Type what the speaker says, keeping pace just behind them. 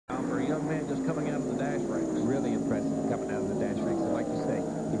young man just coming out of the dash ranks. Really impressive coming out of the dash ranks. And like you say,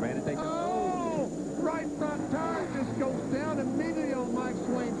 he ran at Daytona. Oh! Right front tire just goes down immediately on Mike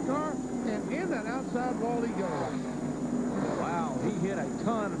Swaim's car, and in that outside wall he goes. Wow, he hit a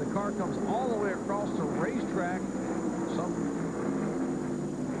ton, and the car comes all the way across the racetrack.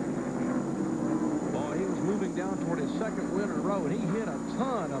 Boy, he was moving down toward his second win in a row, and he hit a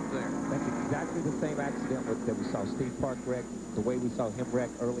ton up there. That's exactly the same accident that we saw Steve Park wreck, the way we saw him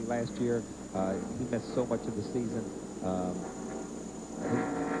wreck early last year. He missed so much of the season.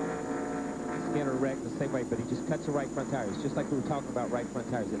 Skinner wrecked the same way, but he just cuts the right front tire. It's just like we were talking about right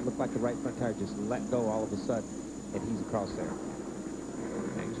front tires. It looked like the right front tire just let go all of a sudden, and he's across there.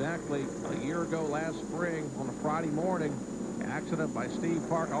 Exactly a year ago last spring on a Friday morning, accident by Steve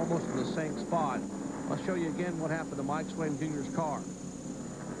Park almost in the same spot. I'll show you again what happened to Mike Swaim Jr.'s car.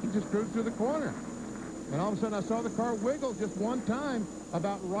 He just cruised through the corner, and all of a sudden I saw the car wiggle just one time.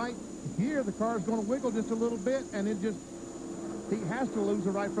 About right here, the car's going to wiggle just a little bit, and it just, he has to lose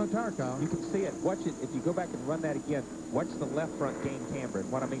the right front tire, Kyle. You can see it. Watch it. If you go back and run that again, watch the left front gain camber. And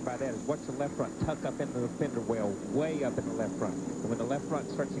what I mean by that is watch the left front tuck up into the fender well, way up in the left front. And when the left front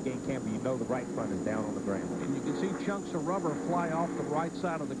starts to gain camber, you know the right front is down on the ground. And you can see chunks of rubber fly off the right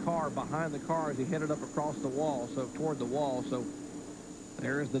side of the car, behind the car as he headed up across the wall, so toward the wall. So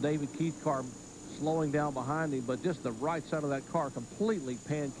there's the David Keith car slowing down behind him, but just the right side of that car completely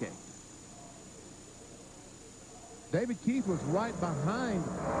pancaked. David Keith was right behind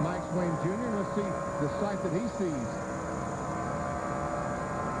Mike Swaim Jr. Let's see the sight that he sees.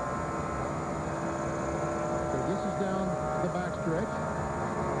 So this is down the backstretch.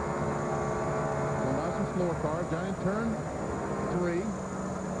 So nice and slow car down in turn 3.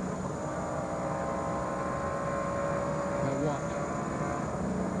 Now watch.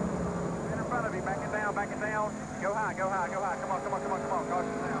 In front of you, back it down, back it down. Go high, go high, go high. Come on, come on, come on, come on.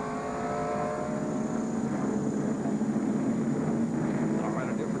 Caution down.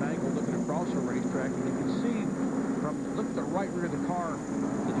 Across the racetrack, and you can see from look at the right rear of the car,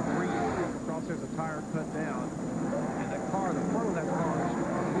 the debris across there's a tire cut down, and the car, the front of that car is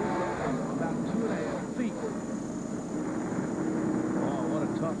moved up about 2.5 feet. Oh, what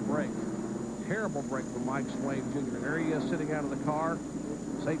a tough break. Terrible break for Mike Swaim Jr. There he is sitting out of the car.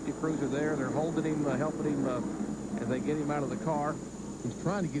 Safety crews are there. They're holding him, helping him as they get him out of the car. He's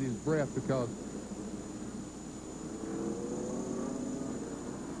trying to get his breath because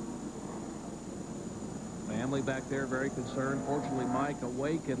family back there very concerned. Fortunately, Mike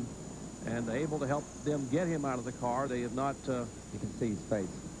awake and able to help them get him out of the car. They have not. You can see his face.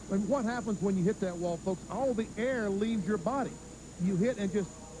 And what happens when you hit that wall, folks? All the air leaves your body. You hit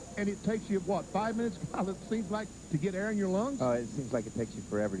and it takes you, what, 5 minutes? It seems like, to get air in your lungs? Oh, it seems like it takes you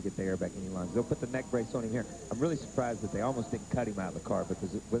forever to get the air back in your lungs. They'll put the neck brace on him here. I'm really surprised that they almost didn't cut him out of the car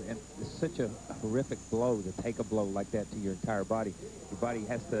because it's such a horrific blow to take a blow like that to your entire body. Your body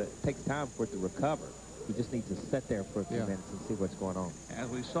takes time for it to recover. You just need to sit there for a few minutes and see what's going on. As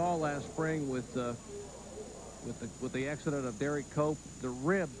we saw last spring with the accident of Derek Cope, the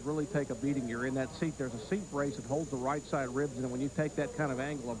ribs really take a beating. You're in that seat. There's a seat brace that holds the right side ribs, and when you take that kind of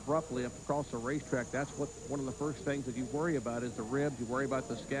angle abruptly up across the racetrack, that's one of the first things that you worry about is the ribs. You worry about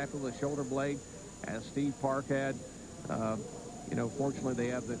the scapula, the shoulder blade, as Steve Park had. You know, fortunately they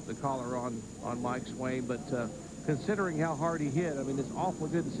have the collar on Mike Swaim, but considering how hard he hit, I mean, it's awfully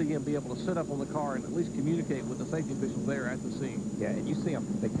good to see him be able to sit up on the car and at least communicate with the safety officials there at the scene. Yeah, and you see them,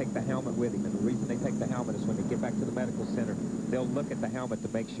 they take the helmet with him, and the reason they take the helmet is when they get back to the medical center, they'll look at the helmet to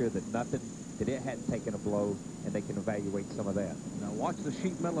make sure that it hadn't taken a blow, and they can evaluate some of that. Now watch the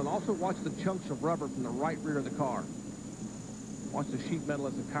sheet metal, and also watch the chunks of rubber from the right rear of the car. Watch the sheet metal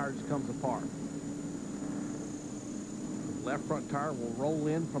as the tire just comes apart. The left front tire will roll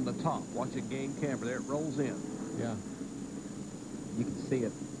in from the top. Watch it gain camber. There it rolls in. Yeah. You can see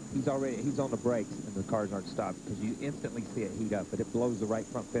it. He's on the brakes, and the cars aren't stopped because you instantly see it heat up, but it blows the right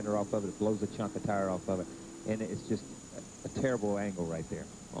front fender off of it. It blows a chunk of tire off of it, and it's just a terrible angle right there.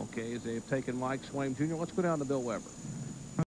 Okay, as they've taken Mike Swaim Jr., let's go down to Bill Weber.